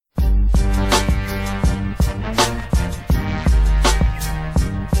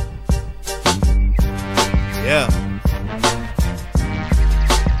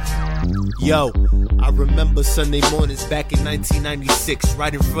Yo, I remember Sunday mornings back in 1996,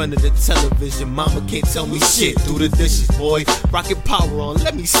 right in front of the television. Mama can't tell me shit. Do the dishes, boy. Rocket power on,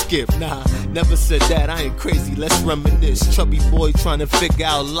 let me skip. Nah, never said that. I ain't crazy. Let's reminisce. Chubby boy trying to figure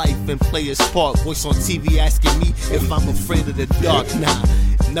out life and play his part. Voice on TV asking me if I'm afraid of the dark. Nah,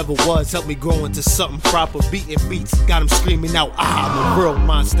 never was. Helped me grow into something proper. Beating beats, got him screaming out, I'm a real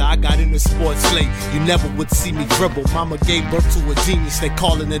monster. I got into sports late. You never would see me dribble. Mama gave birth to a genius. They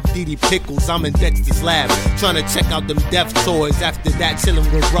calling it Didi Pickles. I'm in Dexter's lab, trying to check out them deaf toys. After that, chilling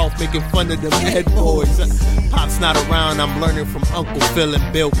with Ralph, making fun of them head boys. Pop's not around, I'm learning from Uncle Phil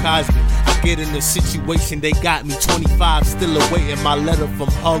and Bill Cosby. I get in a situation, they got me 25, still awaiting my letter from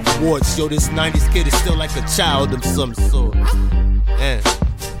Hogwarts. Yo, this 90s kid is still like a child of some sort. Man.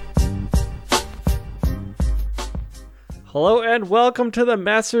 Hello and welcome to the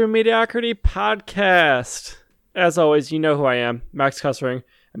Master of Mediocrity podcast. As always, you know who I am, Max Kessling.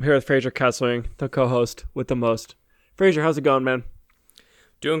 I'm here with Fraser Kessling, the co-host with the most. Fraser, how's it going, man?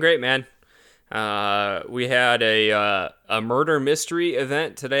 Doing great, man. We had a murder mystery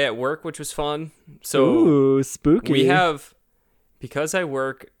event today at work, which was fun. So ooh, spooky. Because I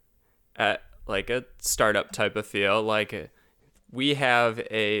work at like a startup type of feel, like we have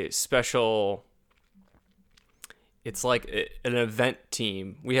a special. It's like an event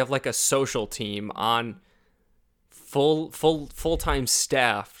team. We have like a social team on full-time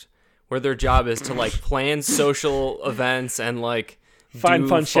staffed where their job is to like plan social events and like find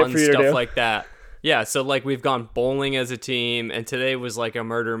fun shit for you to do. Stuff like that. Yeah, so like we've gone bowling as a team, and today was like a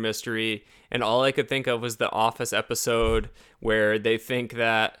murder mystery, and all I could think of was the Office episode where they think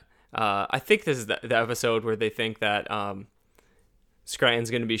that I think this is the episode where they think that Scranton's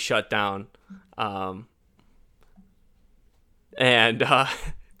going to be shut down. And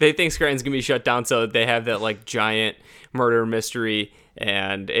they think Scranton's going to be shut down, so they have that like giant murder mystery,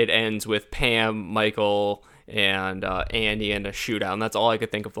 and it ends with Pam, Michael, and Andy in a shootout, and that's all I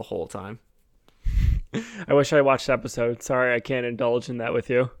could think of the whole time. I wish I watched the episode. Sorry, I can't indulge in that with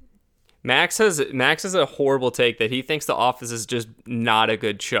you. Max has a horrible take that he thinks The Office is just not a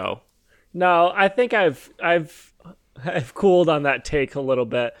good show. No, I think I've cooled on that take a little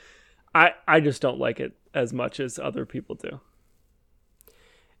bit. I just don't like it as much as other people do.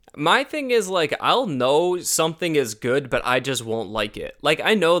 My thing is, like, I'll know something is good, but I just won't like it. Like,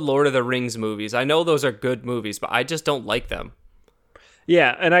 I know Lord of the Rings movies. I know those are good movies, but I just don't like them.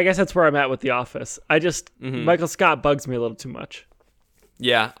 Yeah, and I guess that's where I'm at with The Office. Michael Scott bugs me a little too much.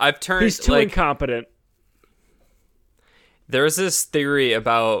 Yeah, he's too incompetent. There's this theory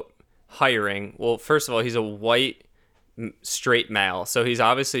about hiring. Well, first of all, he's a white, straight male, so he's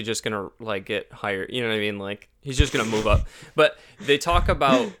obviously just gonna like get hired. You know what I mean? Like, he's just gonna move up. But they talk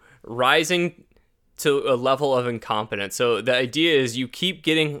about rising to a level of incompetence. So the idea is you keep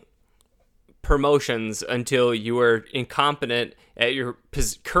getting promotions until you are incompetent at your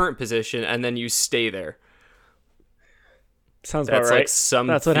current position, and then you stay there. Sounds about right. That's like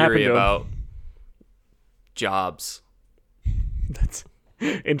some theory about jobs. That's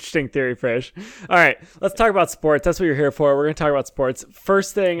interesting theory, Frisch. All right, let's talk about sports. That's what you're here for. We're going to talk about sports.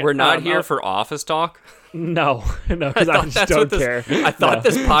 First thing, we're not here for office talk. No, because I just don't care. I thought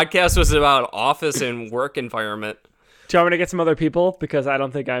this podcast was about office and work environment. Do you want me to get some other people? Because I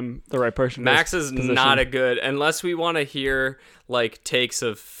don't think I'm the right person. Max is not a good, unless we want to hear like takes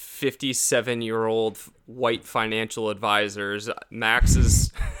of 57-year-old white financial advisors. Max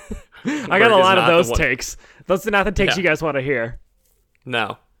is. I got a lot of those takes. Those are not the takes you guys want to hear.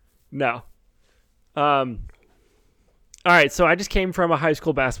 No. All right, so I just came from a high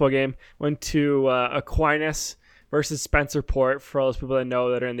school basketball game. Went to Aquinas versus Spencerport, for all those people that know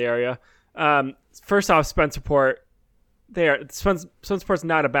that are in the area. First off, Spencerport, Spencerport's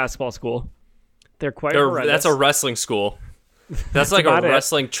not a basketball school. They're quite horrendous. That's a wrestling school. That's like a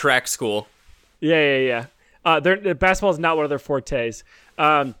wrestling track school. Yeah. The basketball is not one of their fortes.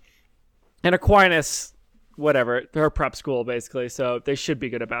 And Aquinas, whatever, they're a prep school basically, so they should be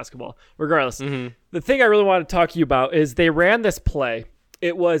good at basketball regardless. The thing I really want to talk to you about is they ran this play.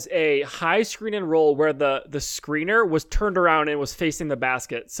 It was a high screen and roll where the screener was turned around and was facing the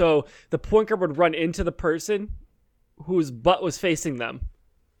basket, so the point guard would run into the person whose butt was facing them,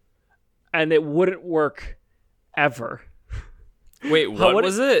 and it wouldn't work ever. Wait, what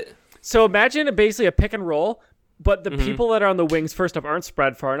was it? So imagine basically a pick and roll, but the people that are on the wings, first off, aren't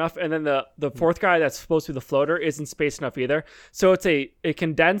spread far enough, and then the fourth guy that's supposed to be the floater isn't spaced enough either. So it's a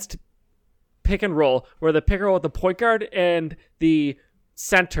condensed pick and roll where the pick and roll with the point guard and the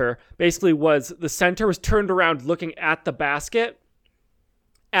center basically was the center was turned around looking at the basket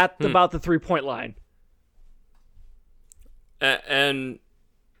at about the 3-point line. And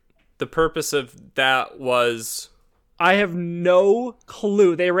the purpose of that was? I have no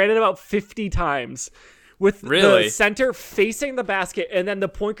clue. They ran it about 50 times with the center facing the basket, and then the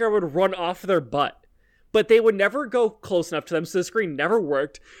point guard would run off their butt. But they would never go close enough to them, so the screen never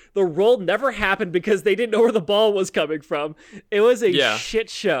worked. The roll never happened because they didn't know where the ball was coming from. It was a shit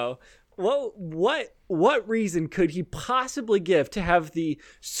show. What reason could he possibly give to have the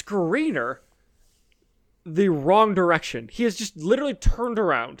screener the wrong direction? He is just literally turned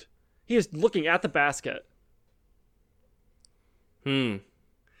around. He is looking at the basket.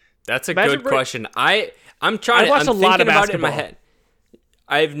 That's a good question. I'm trying to. I'm thinking about it in my head.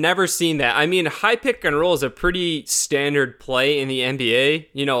 I've never seen that. I mean, high pick and roll is a pretty standard play in the NBA.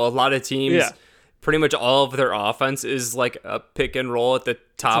 You know, a lot of teams, pretty much all of their offense is like a pick and roll at the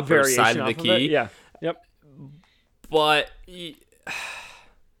top or side of the key. Yeah. Yep. But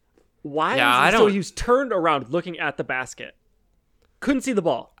why? So he was turned around looking at the basket. Couldn't see the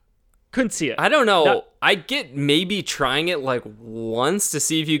ball. Couldn't see it. I don't know. I get maybe trying it like once to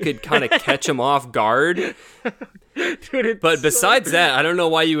see if you could kind of catch him off guard. Dude, but besides that, I don't know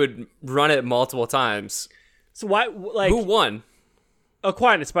why you would run it multiple times. So why? Like, who won?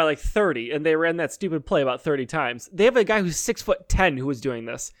 Aquinas by like 30, and they ran that stupid play about 30 times. They have a guy who's 6'10" who was doing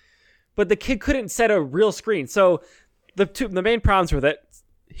this, but the kid couldn't set a real screen. So the main problems were that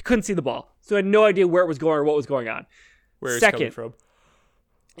he couldn't see the ball, so he had no idea where it was going or what was going on. Where it's coming from?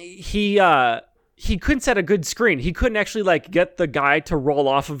 He couldn't set a good screen. He couldn't actually like get the guy to roll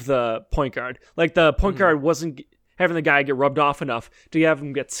off of the point guard. Like the point guard wasn't having the guy get rubbed off enough to have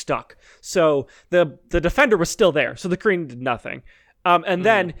him get stuck. So the defender was still there. So the screen did nothing. And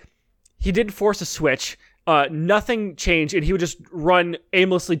then he didn't force a switch. Nothing changed, and he would just run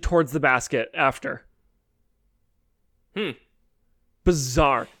aimlessly towards the basket after.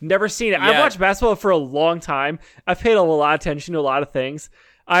 Bizarre. Never seen it. Yeah. I've watched basketball for a long time. I've paid a lot of attention to a lot of things.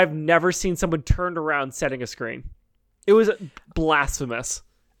 I've never seen someone turned around setting a screen. It was blasphemous.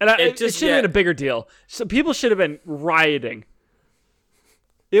 And it should have been a bigger deal. So people should have been rioting.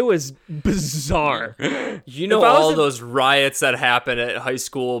 It was bizarre. You know all those riots that happen at high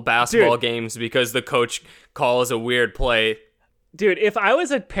school basketball games because the coach calls a weird play. Dude, if I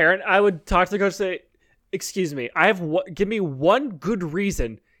was a parent, I would talk to the coach and say, excuse me, give me one good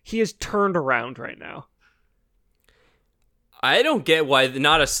reason he is turned around right now. I don't get why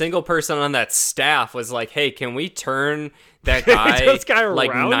not a single person on that staff was like, hey, can we turn that guy like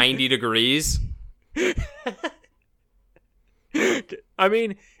around? 90 degrees? I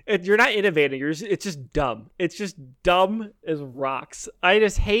mean, you're not innovating. It's just dumb. It's just dumb as rocks. I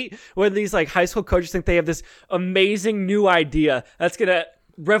just hate when these like high school coaches think they have this amazing new idea that's going to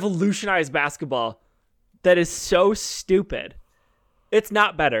revolutionize basketball. That is so stupid. It's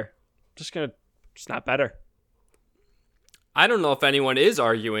not better. It's not better. I don't know if anyone is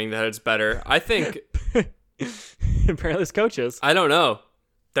arguing that it's better. I think apparently it's coaches. I don't know.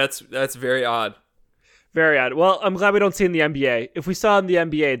 That's very odd. Very odd. Well, I'm glad we don't see it in the NBA. If we saw it in the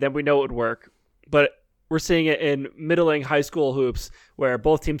NBA, then we know it would work. But we're seeing it in middling high school hoops where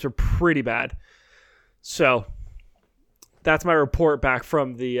both teams are pretty bad. So that's my report back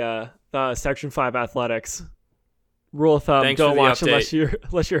from the Section 5 athletics. Rule of thumb, don't watch unless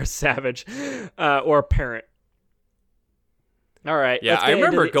you're a savage or a parent. All right. Yeah, I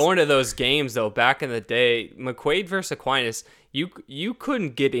remember going to those games, though, back in the day. McQuaid versus Aquinas, you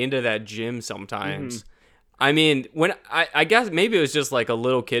couldn't get into that gym sometimes. I mean, when I guess maybe it was just like a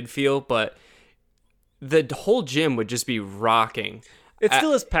little kid feel, but the whole gym would just be rocking. It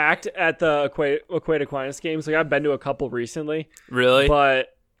still is packed at the Equate Aquinas games. Like I've been to a couple recently. Really?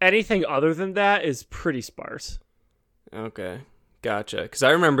 But anything other than that is pretty sparse. Okay. Gotcha. Because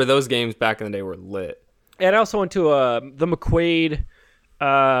I remember those games back in the day were lit. And I also went to the McQuaid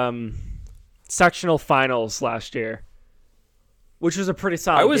sectional finals last year, which was a pretty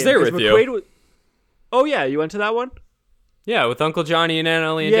solid game. I was there with you. Oh, yeah. You went to that one? Yeah, with Uncle Johnny and Aunt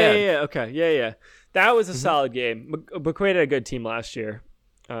Ellie and Dad. Yeah. Okay. Yeah. That was a solid game. McQuaid had a good team last year.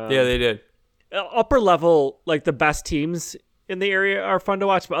 Yeah, they did. Upper level, like the best teams in the area are fun to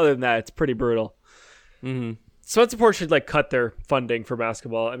watch, but other than that, it's pretty brutal. Mm-hmm. Spencerport should like cut their funding for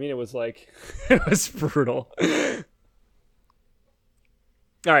basketball. I mean, it was brutal. All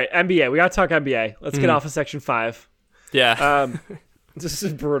right, NBA. We got to talk NBA. Let's get off of Section 5. Yeah. This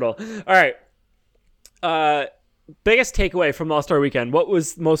is brutal. All right. Biggest takeaway from All-Star Weekend. What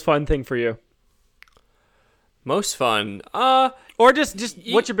was the most fun thing for you? Most fun? Or just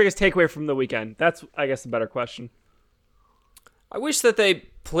what's your biggest takeaway from the weekend? That's, I guess, a better question. I wish that they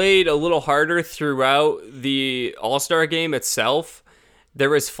played a little harder throughout the All-Star game itself. There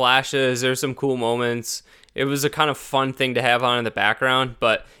was flashes. There's some cool moments. It was a kind of fun thing to have on in the background,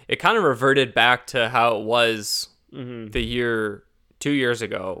 but it kind of reverted back to how it was 2 years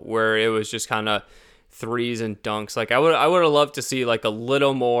ago, where it was just kind of threes and dunks. Like I would have loved to see like a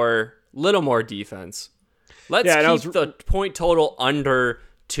little more defense. Let's keep the point total under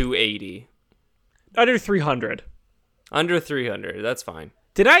 280. Under 300. Under 300. That's fine.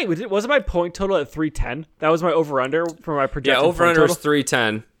 Wasn't my point total at 310? That was my over-under for my projected Yeah, over-under is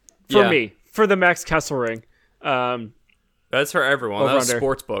 310. For me. For the Max Kessel ring. That's for everyone. That was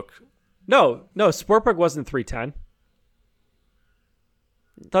Sportsbook. No, Sportbook wasn't 310.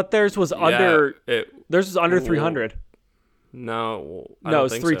 Thought theirs was under. Theirs was under 300. No, it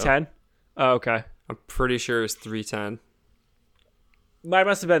was 310. So. Oh, okay. I'm pretty sure it's 310. Mine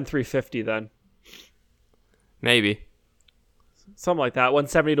must have been 350 then. Maybe. Something like that.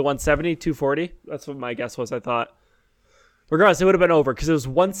 170 to 170, 240. That's what my guess was, I thought. Regardless, it would have been over because it was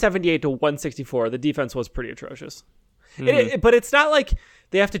 178 to 164. The defense was pretty atrocious. But it's not like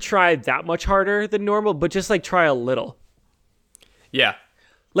they have to try that much harder than normal, but just like try a little. Yeah.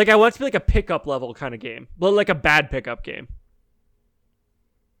 Like I want it to be like a pickup level kind of game, but like a bad pickup game.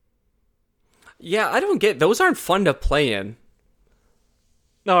 Yeah, I don't get those aren't fun to play in.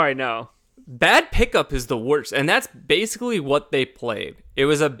 No, I know. Bad pickup is the worst, and that's basically what they played. It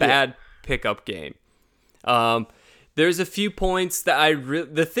was a bad pickup game. There's a few points that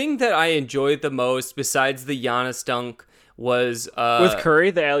the thing that I enjoyed the most, besides the Giannis dunk, was with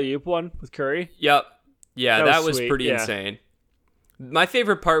Curry, the alley-oop one with Curry. Yep, yeah, that was pretty yeah. insane. My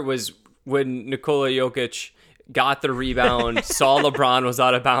favorite part was when Nikola Jokic got the rebound, saw LeBron was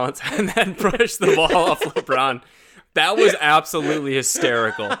out of bounds, and then pushed the ball off LeBron. That was absolutely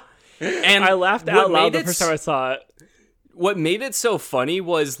hysterical. And I laughed out loud the first time I saw it. What made it so funny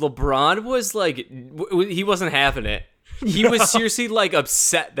was LeBron was like, he wasn't having it. He was seriously like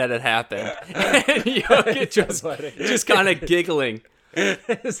upset that it happened. And Jokic was just kind of giggling.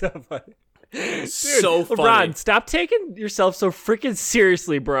 It's so funny. Dude, so funny. LeBron, stop taking yourself so freaking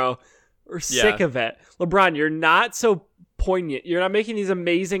seriously, bro. We're sick of it. LeBron, you're not so poignant. You're not making these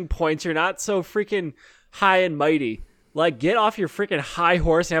amazing points. You're not so freaking high and mighty. Like, get off your freaking high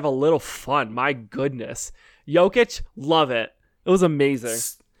horse and have a little fun. My goodness. Jokic, love it. It was amazing.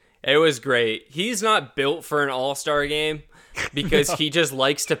 It was great. He's not built for an all-star game because he just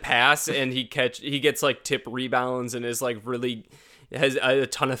likes to pass and he gets like tip rebounds and is like really has a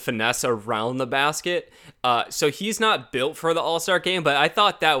ton of finesse around the basket. So he's not built for the all-star game, but I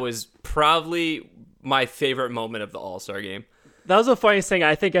thought that was probably my favorite moment of the all-star game. That was the funniest thing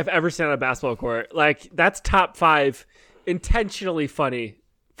I think I've ever seen on a basketball court. Like, that's top 5 intentionally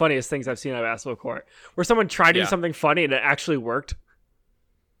funniest things I've seen on a basketball court. Where someone tried to do something funny and it actually worked.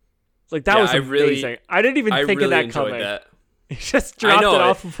 Like, that was amazing. I didn't even think of that coming. That. He just dropped it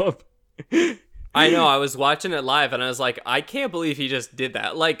off of him. I know. I was watching it live and I was like, I can't believe he just did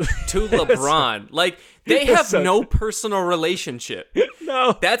that. Like, to LeBron. Like, they have no personal relationship.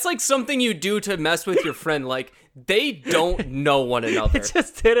 No. That's like something you do to mess with your friend. Like, they don't know one another. They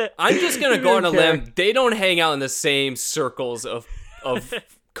just did it. I'm just going to go on a limb. They don't hang out in the same circles of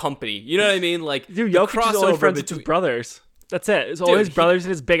company. You know what I mean? Like, dude, Jokic is only friends with his brothers. That's it. It's all his brothers and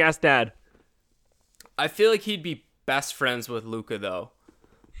his big-ass dad. I feel like he'd be best friends with Luka, though.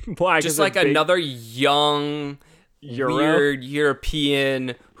 Why? Just like another young, weird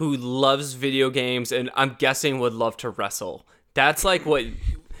European who loves video games and I'm guessing would love to wrestle. That's like what...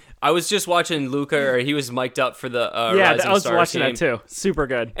 I was just watching Luka, or he was mic'd up for the Rising I was Stars watching game. that too. Super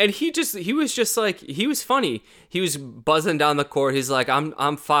good. And he was just like, he was funny. He was buzzing down the court. He's like,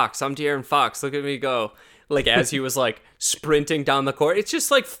 I'm Fox. I'm De'Aaron Fox. Look at me go. Like, as he was like sprinting down the court. It's just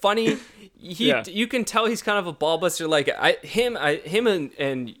like funny. You can tell he's kind of a ball buster. Like him and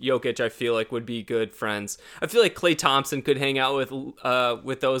Jokic, I feel like would be good friends. I feel like Klay Thompson could hang out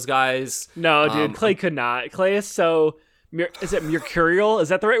with those guys. No, dude, Klay could not. Klay is so... Is it mercurial? Is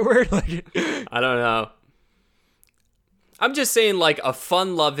that the right word? I don't know. I'm just saying, like, a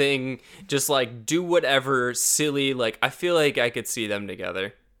fun-loving, just, like, do whatever, silly, like, I feel like I could see them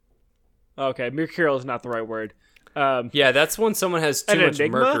together. Okay, mercurial is not the right word. Yeah, that's when someone has too much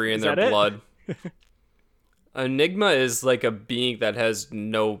mercury in their blood. Enigma is, like, a being that has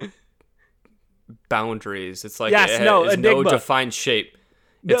no boundaries. It's like, no defined shape.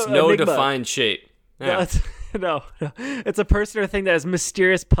 It's no defined shape. Yeah. No, it's a person or thing that is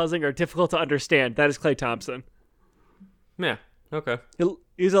mysterious, puzzling, or difficult to understand. That is Klay Thompson. Yeah, okay.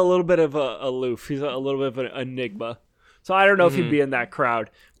 He's a little bit of aloof. He's a little bit of an enigma. So I don't know if he'd be in that crowd.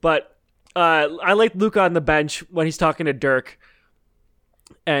 But I like Luka on the bench when he's talking to Dirk.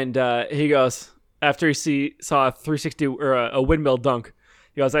 And he goes, after he saw a 360 or a windmill dunk,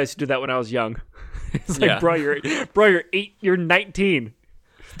 he goes, I used to do that when I was young. It's like, Yeah. bro, you're 19.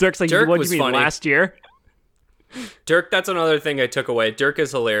 Dirk's like, Dirk what do was you mean, funny. last year? Dirk, that's another thing I took away. Dirk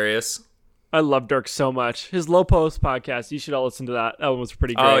is hilarious. I love Dirk so much. His Low Post podcast, you should all listen to that. That one was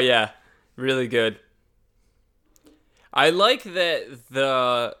pretty great. Oh, yeah. Really good. I like that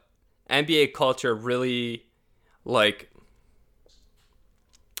the NBA culture really, like,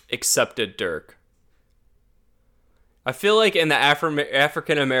 accepted Dirk. I feel like in the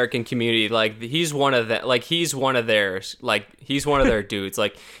African American community, like he's one of theirs. Like he's one of their dudes.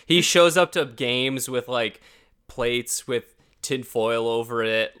 Like he shows up to games with like plates with tinfoil over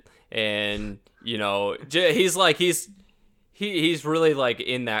it, and he's really like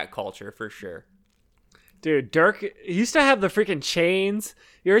in that culture for sure. Dude, Dirk he used to have the freaking chains.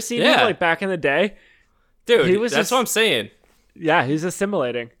 You ever seen him Yeah. like back in the day? Dude, He was that's just- what I'm saying. Yeah, he's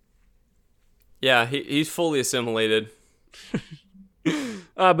assimilating. Yeah, he's fully assimilated.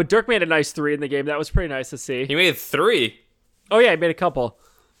 But Dirk made a nice 3 in the game. That was pretty nice to see. He made 3. Oh yeah, he made a couple.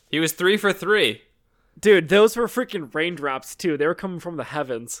 He was 3 for 3. Dude, those were freaking raindrops too. They were coming from the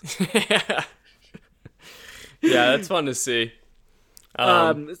heavens. Yeah, that's fun to see. Do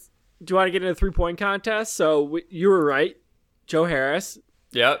you want to get into the 3-point contest? So you were right. Joe Harris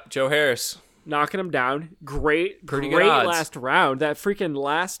Yep, Joe Harris. knocking him down. Great Pretty good odds. last round. That freaking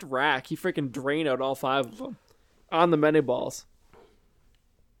last rack, he freaking drained out all 5 of them on the many balls.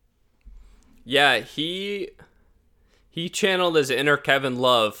 Yeah, he channeled his inner Kevin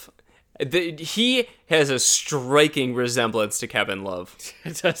Love. He has a striking resemblance to Kevin Love.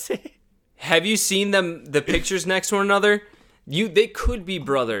 Does he? Have you seen the pictures next to one another? They could be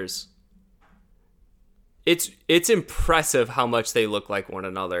brothers. It's impressive how much they look like one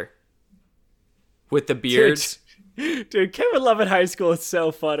another. With the beards. Dude, Kevin Love in high school is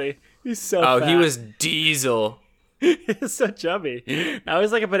so funny. He's so Oh, fat. he was Diesel. He's so chubby. Now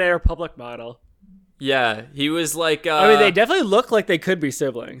he's like a Banana Republic model. Yeah, he was like I mean, they definitely look like they could be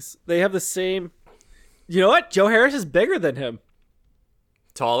siblings. They have the same... You know what? Joe Harris is bigger than him.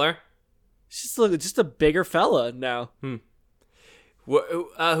 taller. He's just a bigger fella now.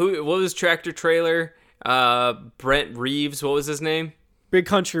 What was Tractor Trailer? Brent Reeves, what was his name? Big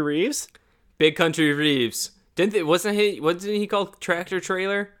Country Reeves? Big Country Reeves. Wasn't he called Tractor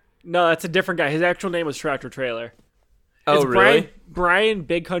Trailer? No, that's a different guy. His actual name was Tractor Trailer. Oh, It's really? Brian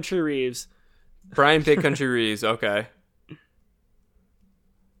Big Country Reeves. Brian Big Country Reeves. Okay.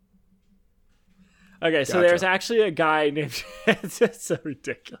 Okay, so Gotcha. there's actually a guy named... it's just so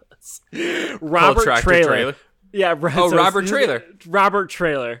ridiculous. Robert Tractor Trailer. Trailer? Yeah, Robert Trailer. Robert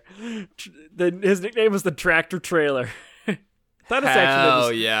Trailer. His nickname was the Tractor Trailer. That is Hell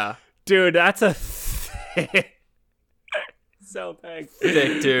actually... yeah. Dude, that's a thing. So big.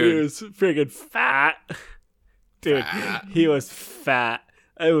 Thick He dude. was freaking fat. Dude, he was fat.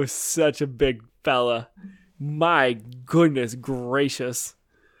 It was such a big fella. My goodness gracious.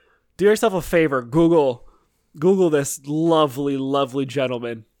 Do yourself a favor. Google this lovely, lovely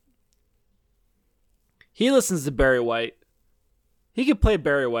gentleman. He listens to Barry White. He could play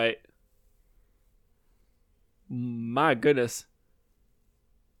Barry White. My goodness.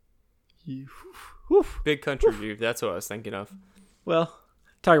 Whew. Big Country Reeves. That's what I was thinking of. Well,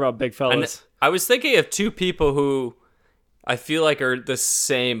 talking about big fellas. And I was thinking of two people who I feel like are the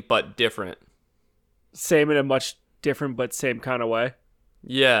same but different. Same in a much different but same kind of way.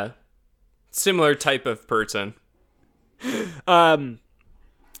 Yeah. Similar type of person.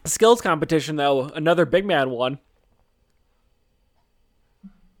 Skills competition though, another big man won.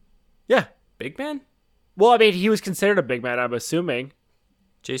 Yeah. Big man? Well, I mean, he was considered a big man, I'm assuming.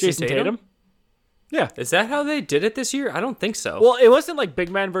 Jason Tatum? Yeah. Is that how they did it this year? I don't think so. Well, it wasn't like big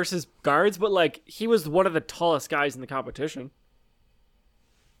man versus guards, but like he was one of the tallest guys in the competition.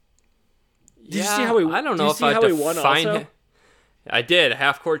 Did you see how he? I don't did know you if see I how he won define also? it. I did.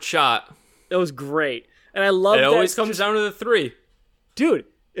 Half court shot. It was great, and I love It that. always comes down to the three. Dude,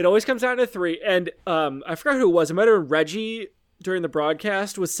 it always comes down to 3. And I forgot who it was. It might have been Reggie during the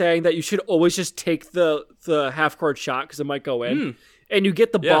broadcast was saying that you should always just take the half court shot because it might go in. And you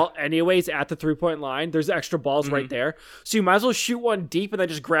get the ball anyways at the 3-point line. There's extra balls right there. So you might as well shoot one deep and then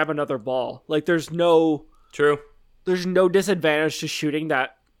just grab another ball. Like there's no disadvantage to shooting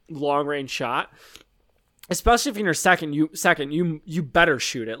that long range shot. Especially if you're in your second, you better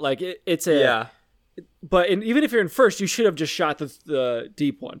shoot it. Like it's a But even if you're in first, you should have just shot the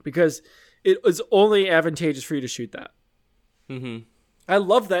deep one because it was only advantageous for you to shoot that. Mm-hmm. I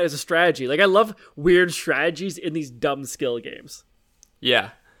love that as a strategy. Like I love weird strategies in these dumb skill games. Yeah.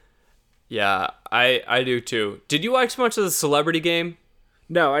 Yeah, I do too. Did you watch much of the Celebrity Game?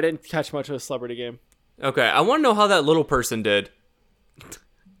 No, I didn't catch much of a Celebrity Game. Okay, I want to know how that little person did.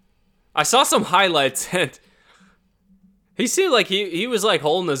 I saw some highlights and he seemed like he was like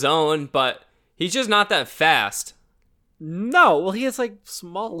holding his own, but he's just not that fast. No, well, he has like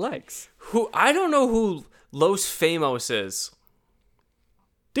small legs. I don't know who Los Famos is.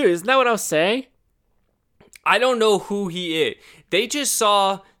 Dude, isn't that what I was saying? I don't know who he is. They just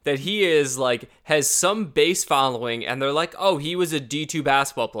saw that he is like has some base following, and they're like, "Oh, he was a D2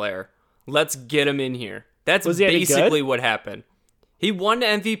 basketball player. Let's get him in here." That's basically what happened. He won the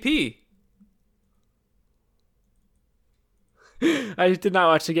MVP. I did not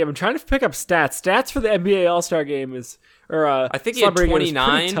watch the game. I'm trying to pick up stats. Stats for the NBA All-Star game I think he had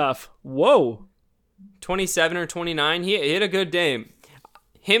 29. Tough. Whoa. 27 or 29. He had a good game.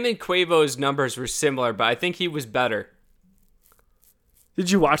 Him and Quavo's numbers were similar, but I think he was better.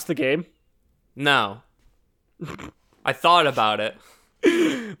 Did you watch the game? No. I thought about it.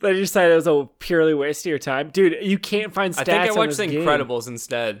 But you decided it was a purely waste of your time? Dude, you can't find stats. I think I watched the game. Incredibles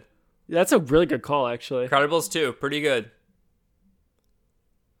instead. That's a really good call, actually. Incredibles 2, pretty good.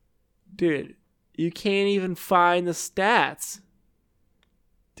 Dude, you can't even find the stats.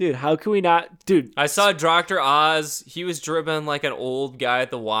 Dude, how can we not? Dude. I saw Dr. Oz. He was dribbling like an old guy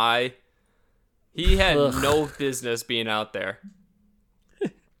at the Y. He had no business being out there.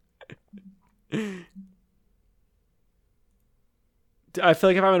 I feel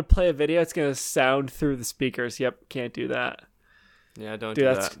like if I'm going to play a video, it's going to sound through the speakers. Yep, can't do that. Yeah, don't do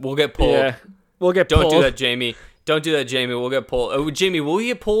that. We'll get pulled. Yeah, we'll get pulled. Don't do that, Jamie. Don't do that, Jamie. We'll get pulled. Oh, Jamie, will we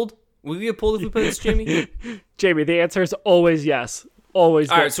get pulled? Will we get pulled if we play this, Jamie? Jamie, the answer is always yes. Always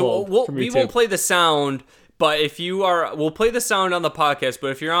get pulled. All right, so we won't play the sound, but if you are, we'll play the sound on the podcast, but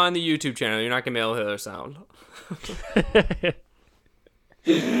if you're on the YouTube channel, you're not going to be able to hear the sound.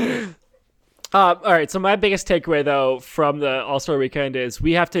 All right, so my biggest takeaway, though, from the All-Star Weekend is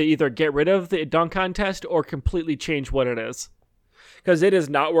we have to either get rid of the dunk contest or completely change what it is. Because it is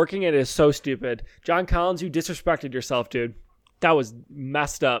not working. It is so stupid. John Collins, you disrespected yourself, dude. That was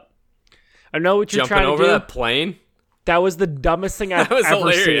messed up. I know what you're trying to do. Jumping over that plane? That was the dumbest thing I've ever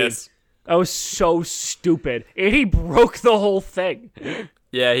hilarious. seen. That was so stupid. And he broke the whole thing.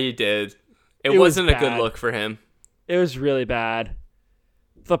 Yeah, he did. It wasn't a good look for him. It was really bad.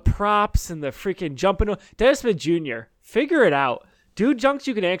 The props and the freaking jumping. Dennis Smith Jr., figure it out. Do dunks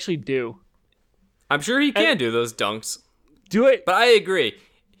you can actually do. I'm sure he can do those dunks. Do it. But I agree.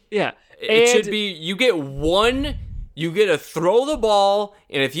 Yeah. It should be, you get to throw the ball,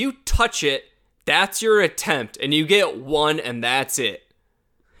 and if you touch it, that's your attempt, and you get one, and that's it.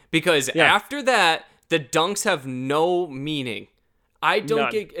 Because after that, the dunks have no meaning. I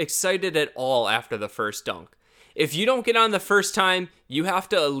don't get excited at all after the first dunk. If you don't get on the first time, you have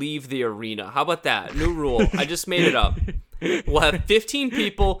to leave the arena. How about that? New rule. I just made it up. We'll have 15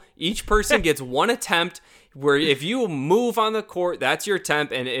 people. Each person gets one attempt, where if you move on the court, that's your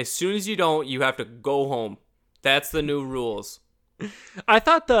attempt, and as soon as you don't, you have to go home. That's the new rules. I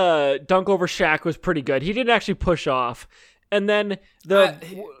thought the dunk over Shaq was pretty good. He didn't actually push off. And then he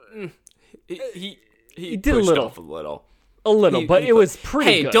did pushed a little. Off a little. But it was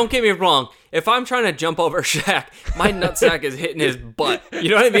pretty good. Hey, don't get me wrong. If I'm trying to jump over Shaq, my nutsack is hitting his butt. You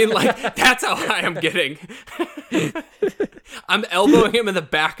know what I mean? Like, that's how high I'm getting. I'm elbowing him in the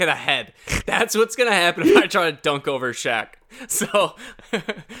back of the head. That's what's going to happen if I try to dunk over Shaq. So,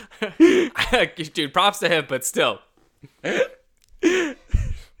 dude, props to him, but still. Shut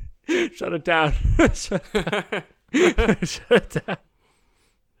it down. Shut it down.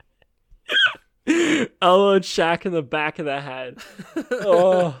 Elbowed Shaq in the back of the head.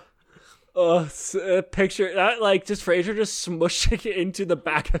 Picture that, like, just Frazier just smushing it into the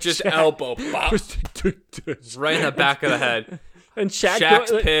back of just Shaq. Elbow pop. Right in the back of the head. And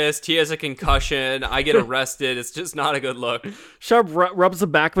Shaq's pissed. He has a concussion. I get arrested. It's just not a good look. Sharp rubs the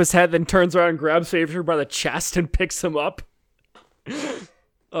back of his head, then turns around and grabs Frazier by the chest and picks him up.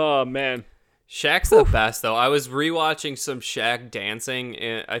 Oh, man. Shaq's the best, though. I was rewatching some Shaq dancing.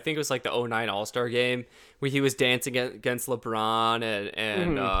 I think it was like the 2009 All-Star game where he was dancing against LeBron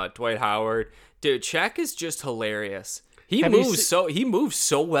and Dwight Howard. Dude, Shaq is just hilarious. He moves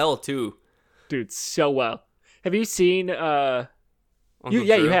so well, too. Dude, so well. Have you seen... Uncle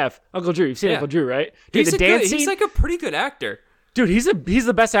Drew. You have. Uncle Drew. You've seen Uncle Drew, right? Dude, he's like a pretty good actor. Dude, he's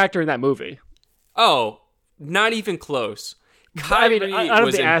the best actor in that movie. Oh, not even close. Kyrie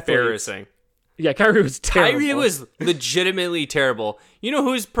was embarrassing. Yeah, Kyrie was terrible. Kyrie was legitimately terrible. You know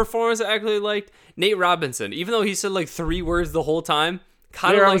whose performance I actually liked? Nate Robinson. Even though he said like 3 words the whole time,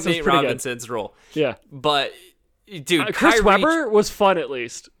 kind of like Nate Robinson's role. Yeah. But, dude, Chris Webber was fun at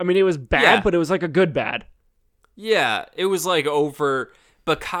least. I mean, it was bad, but it was like a good bad. Yeah, it was like over.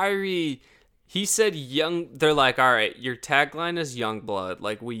 But Kyrie, He said young. They're like, all right, your tagline is young blood.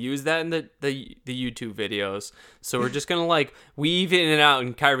 Like, we use that in the YouTube videos. So we're just going to like weave in and out.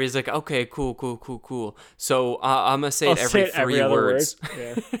 And Kyrie's like, okay, cool. So I'm going to say it every three words.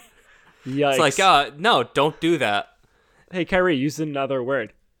 Yeah. Yikes. It's like, no, don't do that. Hey, Kyrie, use another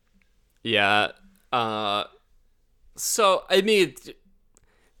word. Yeah. So, I mean,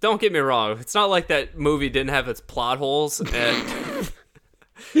 don't get me wrong. It's not like that movie didn't have its plot holes.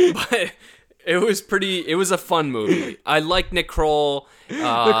 But it was a fun movie. I like Nick Kroll. Nick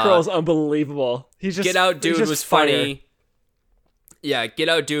Kroll's unbelievable. Get Out Dude was funny. Yeah, Get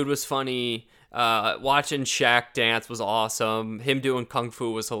Out Dude was funny. Watching Shaq dance was awesome. Him doing Kung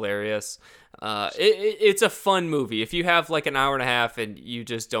Fu was hilarious. It's a fun movie. If you have like an hour and a half and you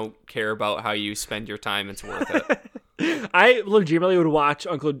just don't care about how you spend your time, it's worth it. I legitimately would watch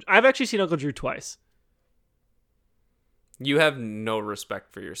I've actually seen Uncle Drew twice. You have no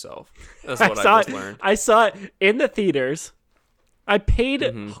respect for yourself. That's what I just learned. I saw it in the theaters. I paid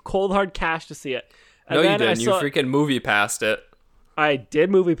cold hard cash to see it. And no, you didn't. You freaking movie passed it. I did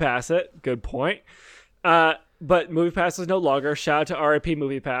movie pass it. Good point. But movie pass is no longer. Shout out to RIP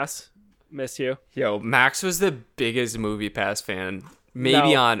Movie Pass. Miss you. Yo, Max was the biggest movie pass fan.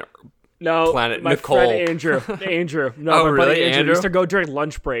 Maybe on planet my Nicole. Friend Andrew. No, oh, my really? buddy Andrew Andrew used to go during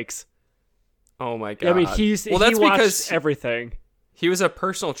lunch breaks. Oh my god. I mean, he watched everything. He was a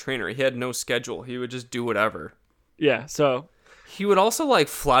personal trainer. He had no schedule. He would just do whatever. Yeah, so he would also like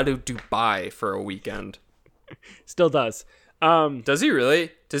fly to Dubai for a weekend. Still does. Does he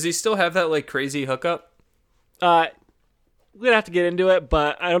really? Does he still have that like crazy hookup? We're gonna have to get into it,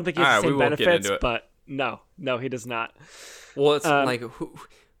 but I don't think he has the same benefits. But no, he does not. Well, it's like,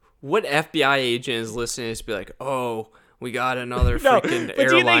 what FBI agent is listening to this be like, oh, we got another freaking airline fraud?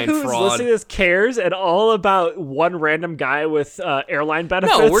 Do you think who's listening to this cares at all about one random guy with airline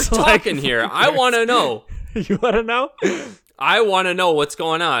benefits? No, we're talking here. I want to know. You want to know? I want to know what's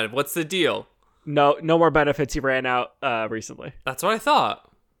going on. What's the deal? No more benefits. He ran out recently. That's what I thought.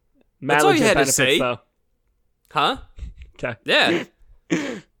 That's all you had to say. Though. Huh? Okay. Yeah.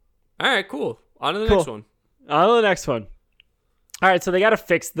 All right, cool. On to the next one. On to the next one. All right, so they got to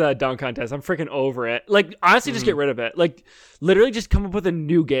fix the dunk contest. I'm freaking over it. Like, honestly, just get rid of it. Like, literally just come up with a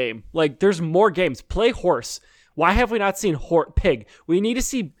new game. Like, there's more games. Play horse. Why have we not seen pig? We need to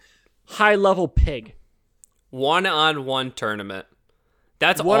see high-level pig. 1-on-1 tournament.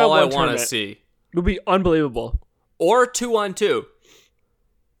 That's all I want to see. It would be unbelievable. Or 2-on-2.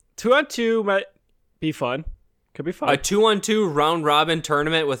 2-on-2 might be fun. Could be fun. A 2-on-2 round-robin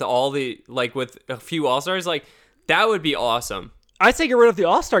tournament with all the, like, with a few all-stars. Like, that would be awesome. I'd say get rid of the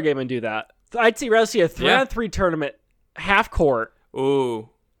All-Star game and do that. I'd rather see a 3-on-3 tournament, half court. Ooh.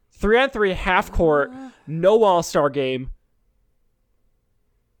 3-on-3, half court, no All-Star game.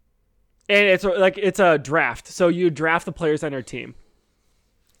 And it's a draft. So you draft the players on your team.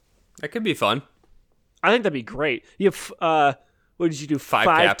 That could be fun. I think that'd be great. You have, what did you do? Five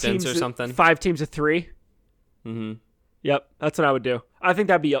captains teams or something? 5 teams of 3? Mm-hmm. Yep, that's what I would do. I think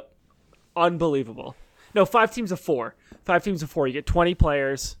that'd be unbelievable. No, 5 teams of 4. 5 teams of 4. You get 20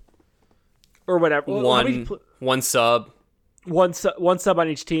 players, or whatever. One sub. One sub on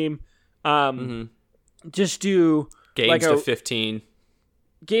each team. Just do games to 15.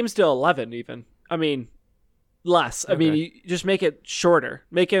 Games to 11, even. I mean, less. Okay. I mean, you just make it shorter.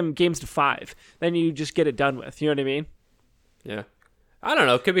 Make them games to 5. Then you just get it done with. You know what I mean? Yeah. I don't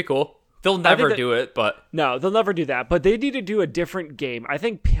know. It could be cool. They'll never do it, but... No, they'll never do that. But they need to do a different game. I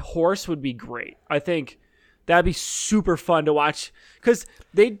think horse would be great. I think that'd be super fun to watch. Because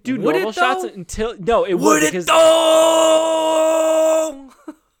they do normal shots until... No, it would.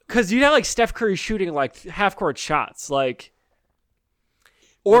 Because you'd have like Steph Curry shooting like half-court shots. Like...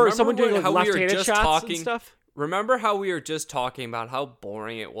 Or someone doing like left-handed shots and stuff. Remember how we were just talking about how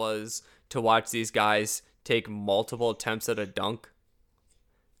boring it was to watch these guys take multiple attempts at a dunk?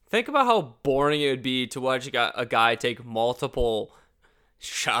 Think about how boring it would be to watch a guy take multiple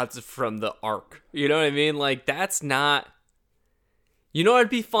shots from the arc. You know what I mean? Like, that's not... You know what'd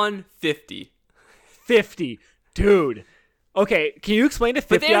be fun? 50. 50. Dude. Okay, can you explain to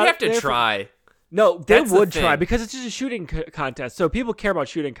 50? But they'd have to try. No, they would try because it's just a shooting contest. So people care about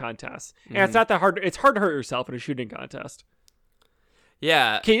shooting contests. And it's not that hard. It's hard to hurt yourself in a shooting contest.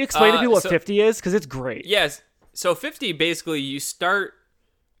 Yeah. Can you explain to people what 50 is? Because it's great. Yes. So 50, basically, you start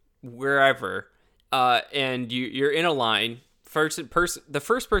wherever, and you're in a line. The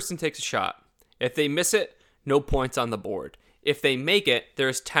first person takes a shot. If they miss it, no points on the board. If they make it,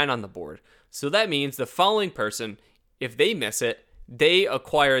 there's 10 on the board. So that means the following person, if they miss it, they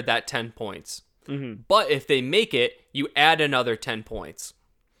acquire that 10 points. Mm-hmm. But if they make it, you add another 10 points.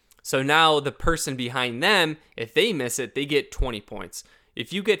 So now the person behind them, if they miss it, they get 20 points.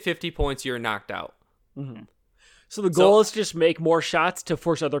 If you get 50 points, you're knocked out. Mm-hmm. So the goal is to just make more shots to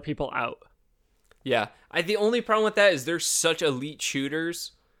force other people out. Yeah. The only problem with that is they're such elite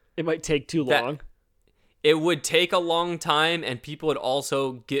shooters. It might take too long. It would take a long time, and people would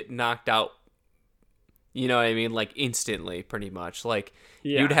also get knocked out. You know what I mean? Like instantly, pretty much. Like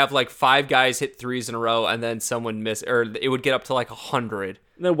you'd have like 5 guys hit threes in a row, and then someone miss, or it would get up to like 100.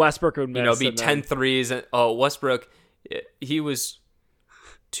 And then Westbrook would miss. Be 10 threes. And Westbrook, he was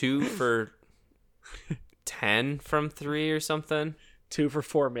 2 for 10 from 3 or something. 2 for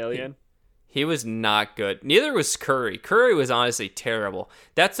 4 million. He was not good. Neither was Curry. Curry was honestly terrible.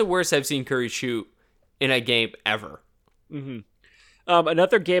 That's the worst I've seen Curry shoot in a game ever. Mm-hmm.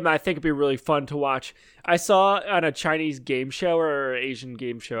 Another game I think would be really fun to watch. I saw on a Chinese game show or Asian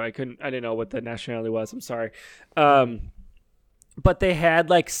game show. I didn't know what the nationality was. I'm sorry. But they had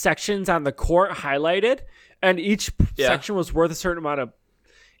like sections on the court highlighted, and each section was worth a certain amount of.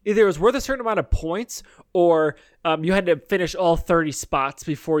 Either it was worth a certain amount of points, or you had to finish all 30 spots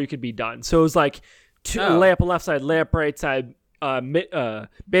before you could be done. So it was like layup left side, layup right side,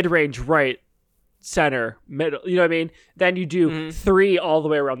 mid range right, center, middle. You know what I mean? Then you do 3 all the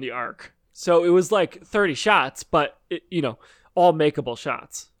way around the arc. So it was like 30 shots, but all makeable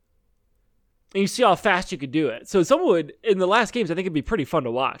shots. And you see how fast you could do it. So someone would, in the last games, I think it'd be pretty fun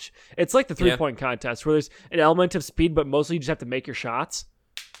to watch. It's like the 3-point contest where there's an element of speed, but mostly you just have to make your shots.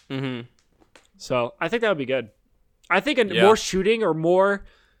 Mm-hmm. So I think that would be good. I think more shooting or more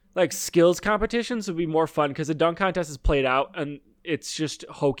like skills competitions would be more fun because the dunk contest is played out and it's just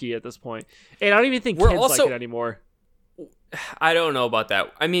hokey at this point. And I don't even think kids like it anymore. I don't know about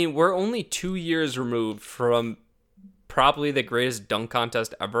that. I mean, we're only 2 years removed from probably the greatest dunk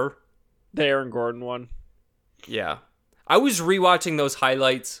contest ever. The Aaron Gordon one. Yeah. I was rewatching those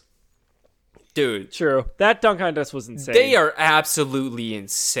highlights. Dude. True. That dunk contest was insane. They are absolutely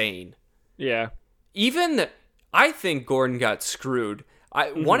insane. Yeah. I think Gordon got screwed.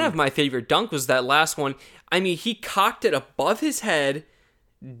 One of my favorite dunk was that last one. I mean, he cocked it above his head,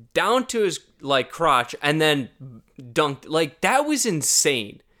 down to his crotch, and then dunked. Like, that was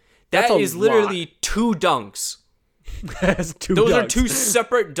insane. That is literally 2 dunks. Those are 2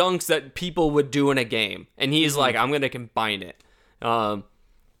 separate dunks that people would do in a game. And he's like, I'm going to combine it.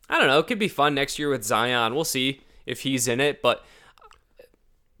 I don't know. It could be fun next year with Zion. We'll see if he's in it. But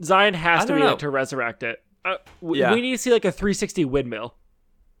Zion has to be in it to resurrect it. We need to see like a 360 windmill.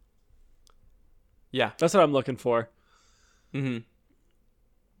 Yeah. That's what I'm looking for. Mm-hmm.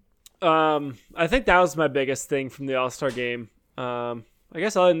 I think that was my biggest thing from the All-Star game. I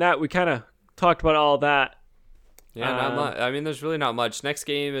guess other than that, we kind of talked about all that. Yeah, not much. I mean, there's really not much. Next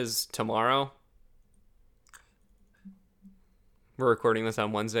game is tomorrow. We're recording this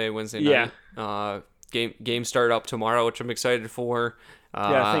on Wednesday night. Yeah. Game start up tomorrow, which I'm excited for.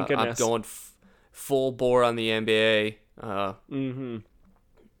 Thank goodness. I'm going full bore on the NBA.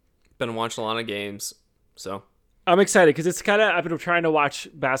 Been watching a lot of games, so I'm excited because it's kind of I've been trying to watch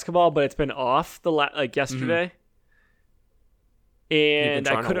basketball, but it's been off yesterday, and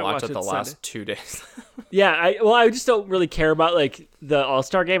I couldn't watch it the last 2 days. Yeah, I just don't really care about like the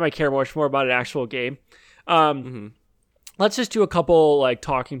All-Star game. I care much more about an actual game. Let's just do a couple like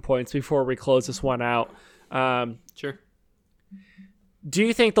talking points before we close this one out. Sure. Do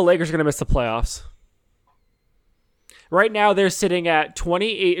you think the Lakers are going to miss the playoffs? Right now, they're sitting at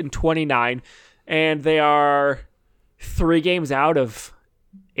 28-29, and they are 3 games out of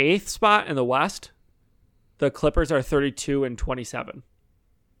 8th spot in the West. The Clippers are 32-27.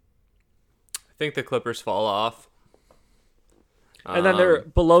 I think the Clippers fall off. And then they're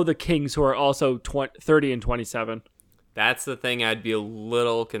below the Kings, who are also 30-27. That's the thing I'd be a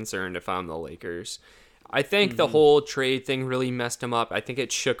little concerned if I'm the Lakers. I think the whole trade thing really messed them up. I think it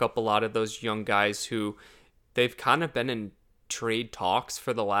shook up a lot of those young guys who they've kind of been in trade talks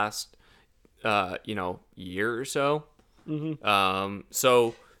for the last, year or so.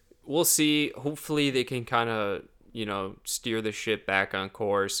 So we'll see. Hopefully they can kind of, steer the ship back on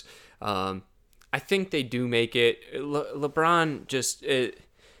course. I think they do make it. LeBron just,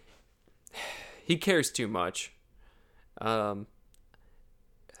 he cares too much.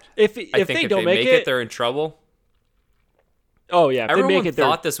 If they don't make it, they're in trouble. Oh yeah, if everyone they make it,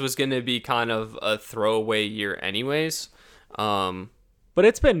 thought this was going to be kind of a throwaway year, anyways. But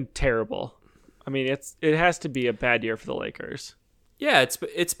it's been terrible. I mean, it has to be a bad year for the Lakers. Yeah,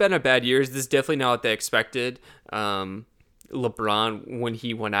 it's been a bad year. This is definitely not what they expected. LeBron, when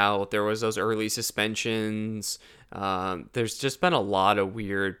he went out, there was those early suspensions. There's just been a lot of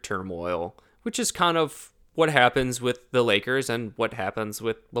weird turmoil, which is kind of what happens with the Lakers and what happens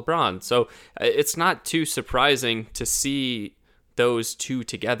with LeBron. So it's not too surprising to see those two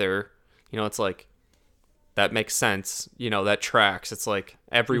together. It's like, that makes sense. That tracks. It's like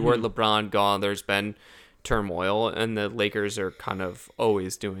everywhere LeBron gone, there's been turmoil, and the Lakers are kind of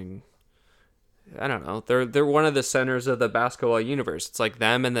always doing, I don't know. They're one of the centers of the basketball universe. It's like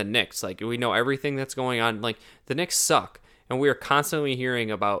them and the Knicks. Like, we know everything that's going on. Like, the Knicks suck, and we are constantly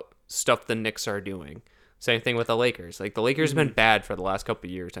hearing about stuff the Knicks are doing. Same thing with the Lakers. Like, the Lakers have been bad for the last couple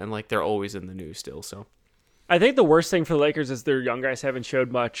of years, and like they're always in the news still. So, I think the worst thing for the Lakers is their young guys haven't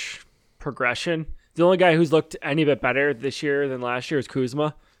showed much progression. The only guy who's looked any bit better this year than last year is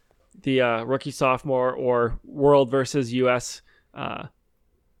Kuzma, the rookie sophomore or World versus US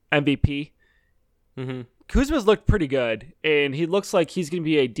MVP. Kuzma's looked pretty good, and he looks like he's going to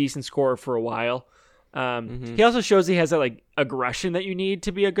be a decent scorer for a while. He also shows he has that like aggression that you need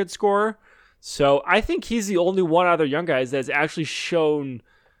to be a good scorer. So I think he's the only one out of their young guys that's actually shown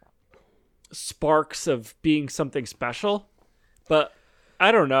sparks of being something special. But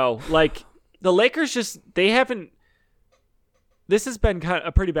I don't know. Like, the Lakers they haven't. This has been kind of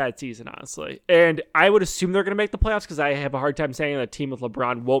a pretty bad season, honestly. And I would assume they're going to make the playoffs because I have a hard time saying that a team with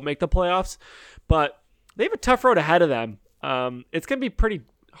LeBron won't make the playoffs. But they have a tough road ahead of them. It's going to be pretty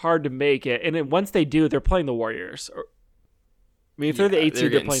hard to make it. And then once they do, they're playing the Warriors. I mean, if they're the 8th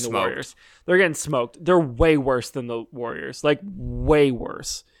seed, they're playing the Warriors. They're getting smoked. They're way worse than the Warriors. Like, way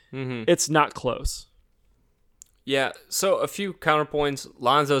worse. It's not close. Yeah, so a few counterpoints.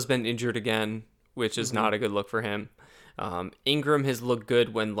 Lonzo's been injured again, which is not a good look for him. Ingram has looked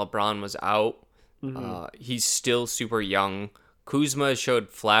good when LeBron was out. He's still super young. Kuzma showed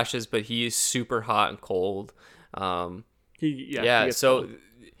flashes, but he is super hot and cold. So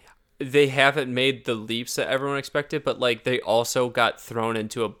they haven't made the leaps that everyone expected, but like they also got thrown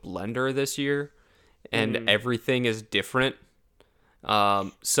into a blender this year, and everything is different.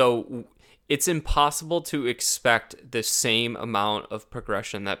 So it's impossible to expect the same amount of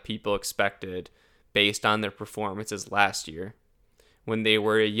progression that people expected based on their performances last year when they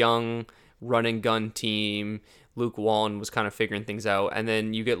were a young run and gun team. Luke Walton was kind of figuring things out, and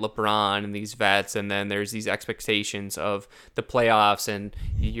then you get LeBron and these vets, and then there's these expectations of the playoffs, and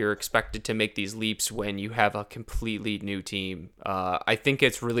you're expected to make these leaps when you have a completely new team. I think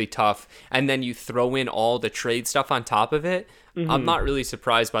it's really tough, and then you throw in all the trade stuff on top of it. I'm not really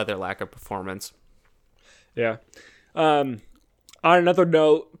surprised by their lack of performance. Yeah. On another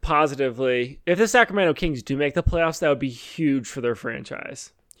note, positively, if the Sacramento Kings do make the playoffs, that would be huge for their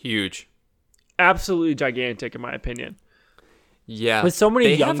franchise. Huge. Absolutely gigantic, in my opinion. Yeah. With so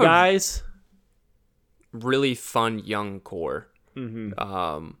many young guys. Really fun young core.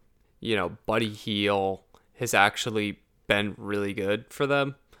 Buddy Hield has actually been really good for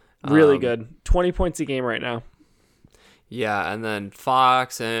them. Really good. 20 points a game right now. Yeah, and then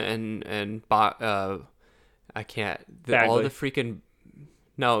Fox and I can't. Bagley. All the freaking.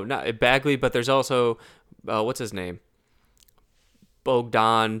 No, not Bagley, but there's also. What's his name?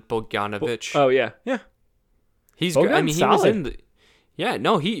 Bogdanovic. Oh yeah. He's good. I mean, he solid. was in the. Yeah,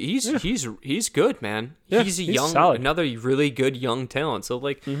 no, he's good, man. Yeah, he's solid. Another really good young talent. So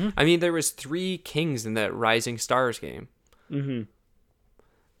like, I mean, there was 3 Kings in that Rising Stars game.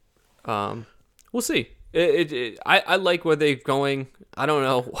 We'll see. I like where they're going. I don't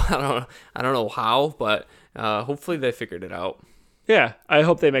know how, but hopefully they figured it out. Yeah, I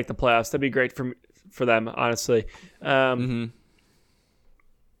hope they make the playoffs. That'd be great for them, honestly.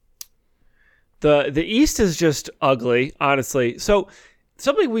 The East is just ugly, honestly. So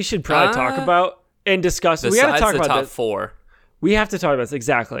something we should probably talk about and discuss. We got to talk about the top this. 4. We have to talk about this,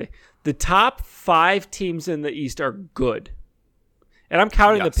 exactly. The top 5 teams in the East are good. And I'm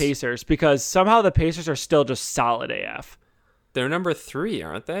counting the Pacers because somehow the Pacers are still just solid AF. They're number 3,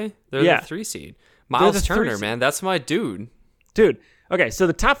 aren't they? They're the 3 seed. Miles Turner, man, that's my dude. Dude, okay, so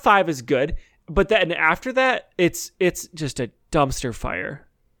the top 5 is good, but then after that, it's just a dumpster fire.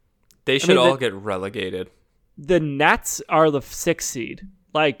 They should all get relegated. The Nets are the 6th seed.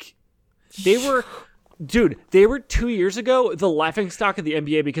 Like, they were 2 years ago the laughingstock of the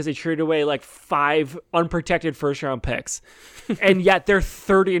NBA because they traded away like 5 unprotected first round picks, and yet they're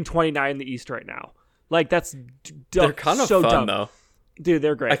 30-29 in the East right now. Like, that's they're kind of so fun dumb. though. Dude,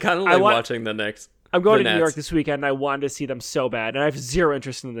 they're great. I kind of like watching the Knicks. I'm going to New York this weekend, and I wanted to see them so bad, and I have zero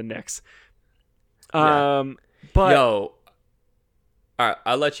interest in the Knicks. But all right,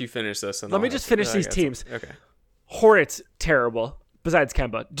 I'll let you finish this. And let me just finish these teams. Okay. Hornets, terrible. Besides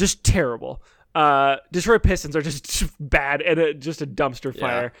Kemba, just terrible. Detroit Pistons are just bad and just a dumpster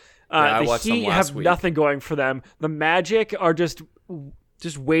fire. I the watched Heat them last have week. nothing going for them. The Magic are just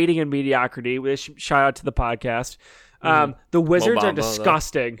just waiting in mediocrity. Shout out to the podcast. The Wizards are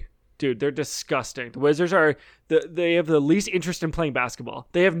disgusting. Dude, they're disgusting. The Wizards they have the least interest in playing basketball.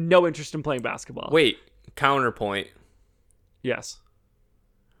 They have no interest in playing basketball. Wait, counterpoint. Yes.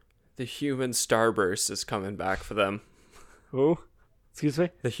 The human starburst is coming back for them. Who? Excuse me?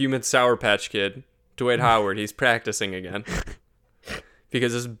 The human Sour Patch Kid. Dwight Howard, he's practicing again.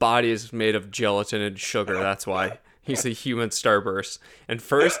 Because his body is made of gelatin and sugar, that's why. He's a human starburst. And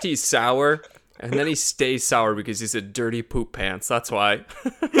first he's sour, and then he stays sour because he's a dirty poop pants, that's why.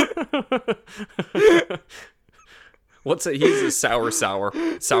 He's a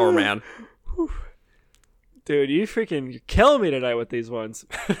sour man. Dude, you're killing me tonight with these ones.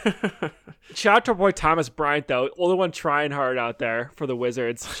 Shout out to our boy Thomas Bryant, though. Only one trying hard out there for the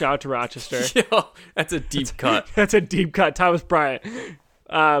Wizards. Shout out to Rochester. Yo, that's a deep cut. That's a deep cut. Thomas Bryant.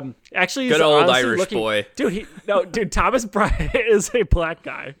 Actually, he's good old Irish boy. Dude, Thomas Bryant is a black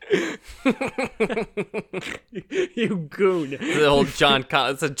guy. You goon. The old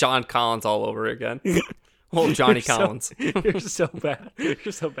it's a John Collins all over again. Old Johnny Collins. You're so bad.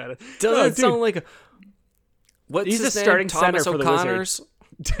 You're so bad. Doesn't sound like he's the starting center for the Wizards.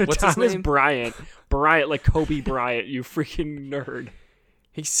 What's Thomas his name? Bryant, like Kobe Bryant. You freaking nerd.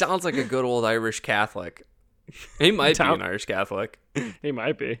 He sounds like a good old Irish Catholic. He might be an Irish Catholic. He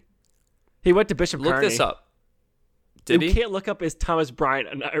might be. He went to Bishop Look Kearney. this up. Did he? You can't look up is Thomas Bryant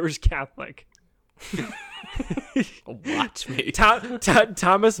an Irish Catholic? Watch me.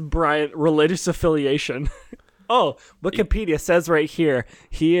 Thomas Bryant religious affiliation. Oh, Wikipedia says right here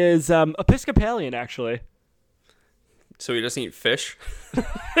he is Episcopalian actually. So he doesn't eat fish?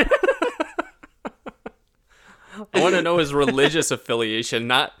 I want to know his religious affiliation,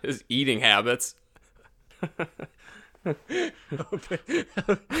 not his eating habits.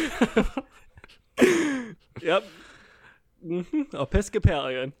 Yep.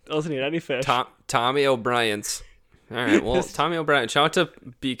 Episcopalian. Doesn't eat any fish. Tommy O'Brien's. All right, well, Tommy O'Brien. Shout out to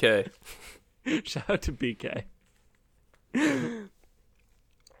BK. Shout out to BK.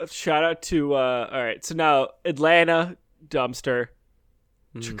 Shout out to, all right, so now Atlanta, dumpster.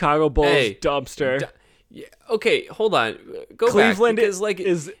 Chicago Bulls, dumpster. Yeah, okay, hold on. Go Cleveland back.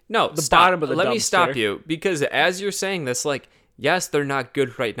 Because, is no, the stop. bottom of the Let dumpster. me stop you. Because as you're saying this, yes, they're not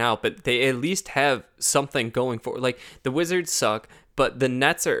good right now, but they at least have something going for. The Wizards suck, but the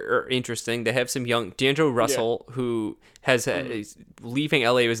Nets are interesting. They have some young D'Angelo Russell, who has leaving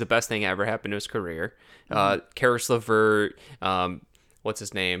LA was the best thing ever happened to his career. Karis LeVert, what's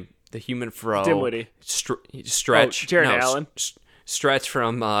his name? The human fro. Dinwiddie. Stretch. Jarrett Allen. Stretch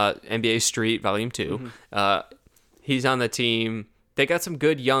from NBA Street Volume 2. He's on the team. They got some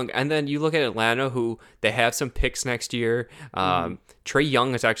good young, and then you look at Atlanta, who they have some picks next year. Trae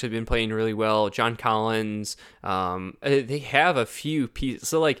Young has actually been playing really well. John Collins. They have a few pieces.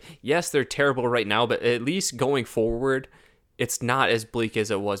 So, yes, they're terrible right now, but at least going forward, it's not as bleak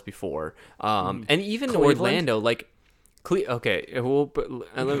as it was before. And even Cleveland? Orlando, okay, well,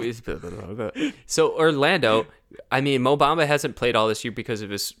 so Orlando. I mean, Mo Bamba hasn't played all this year because of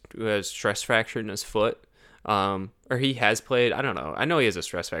his stress fracture in his foot. Or he has played. I don't know. I know he has a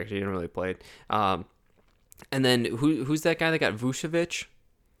stress fracture. He didn't really play. And then who's that guy that got Vucevic?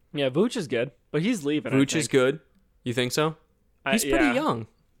 Yeah, Vooch is good, but he's leaving. Vooch is good. You think so? He's pretty young.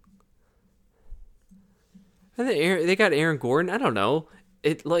 And then they got Aaron Gordon. I don't know.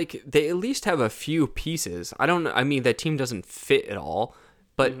 They at least have a few pieces. I mean, that team doesn't fit at all,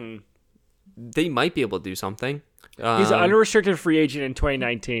 but they might be able to do something. He's an unrestricted free agent in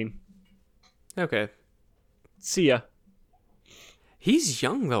 2019. Okay. See ya. He's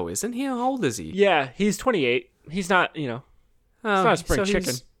young though, isn't he? How old is he? Yeah, he's 28. He's not, he's not a spring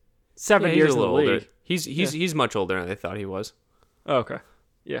chicken. 7 years in the league. Older. He's much older than I thought he was. Oh, okay.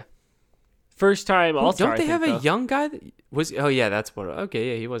 Yeah. First time All-Star. Don't they have a young guy that was? Oh yeah, that's what.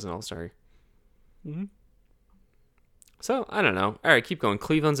 Okay, yeah, he was an All-Star. So I don't know. All right, keep going.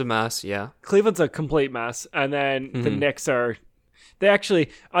 Cleveland's a mess. Yeah. Cleveland's a complete mess, and then the Knicks are. They actually,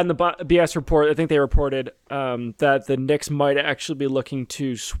 on the BS report, I think they reported that the Knicks might actually be looking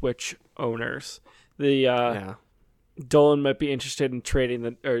to switch owners. Dolan might be interested in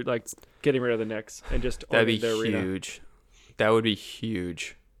trading getting rid of the Knicks and just owning their arena. That'd be huge. That would be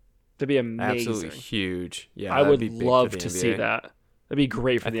huge. That'd be amazing. Absolutely huge. Yeah, I would love to see that. That'd be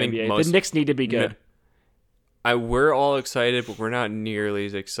great for the NBA. The Knicks need to be good. We're all excited, but we're not nearly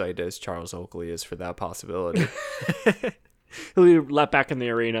as excited as Charles Oakley is for that possibility. He'll be let back in the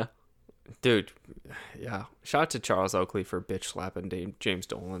arena. Dude, yeah. Shout out to Charles Oakley for bitch slapping James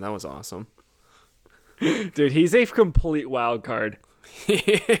Dolan. That was awesome. Dude, he's a complete wild card.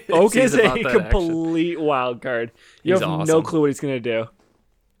 Oak is a complete wild card. You have no clue what he's going to do.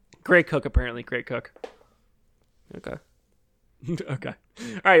 Great cook, apparently. Great cook. Okay. Okay.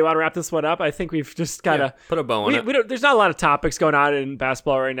 All right, you want to wrap this one up? I think we've just kind of put a bow on it. There's not a lot of topics going on in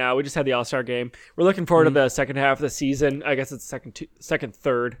basketball right now. We just had the All-Star game. We're looking forward to the second half of the season. I guess it's second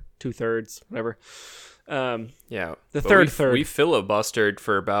third, 2/3, whatever. Yeah. The third. We filibustered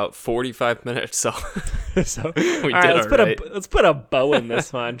for about 45 minutes, so So we all did right, let's put a bow in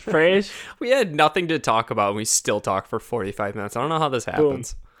this one. Frage? We had nothing to talk about, and we still talk for 45 minutes. I don't know how this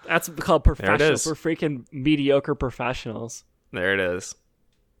happens. Boom. That's called professionals. There it is. We're freaking mediocre professionals. There it is.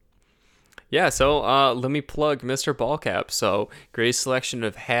 Yeah, so let me plug Mr. Ballcap. So, great selection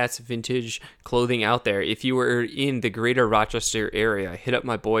of hats, vintage clothing out there. If you were in the greater Rochester area, hit up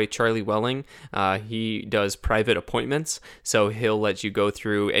my boy Charlie Welling. He does private appointments, so he'll let you go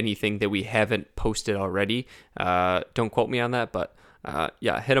through anything that we haven't posted already. Don't quote me on that, but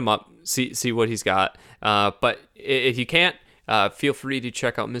yeah, hit him up, see what he's got. But if you can't, feel free to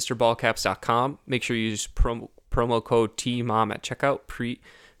check out MrBallcaps.com. Make sure you use promo code TMOM at checkout.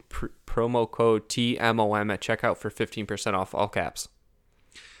 Promo code TMOM at checkout for 15% off all caps.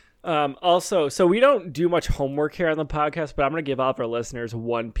 Also, so we don't do much homework here on the podcast, but I'm going to give all of our listeners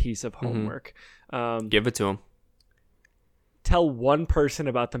one piece of homework. Give it to them. Tell one person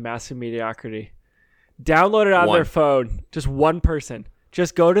about the Massive Mediocrity. Download it on their phone. Just one person.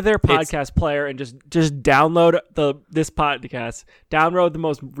 Just go to their podcast player and just download this podcast. Download the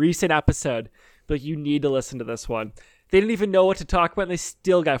most recent episode. But you need to listen to this one. They didn't even know what to talk about, and they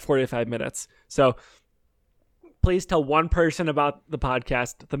still got 45 minutes. So please tell one person about the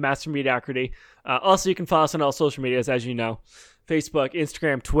podcast, The Master Mediocrity. Also, you can follow us on all social medias, as you know. Facebook,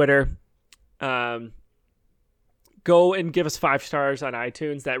 Instagram, Twitter. Go and give us 5 stars on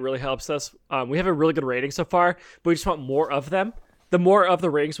iTunes. That really helps us. We have a really good rating so far, but we just want more of them. The more of the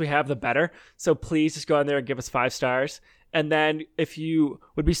ratings we have, the better. So please just go on there and give us 5 stars. And then if you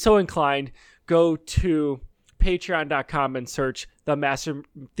would be so inclined, go to patreon.com and search the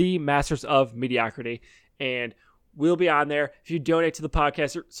Masters of Mediocrity, and we'll be on there. If you donate to the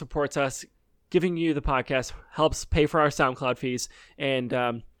podcast, it supports us. Giving you the podcast helps pay for our SoundCloud fees, and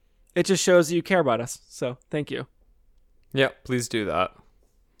it just shows that you care about us. So thank you. Yeah, please do that.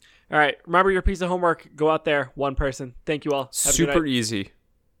 All right, remember your piece of homework. Go out there, one person. Thank you all. Have a good night. Super easy.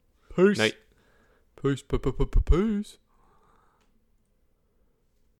 Peace. Night. Peace. Peace.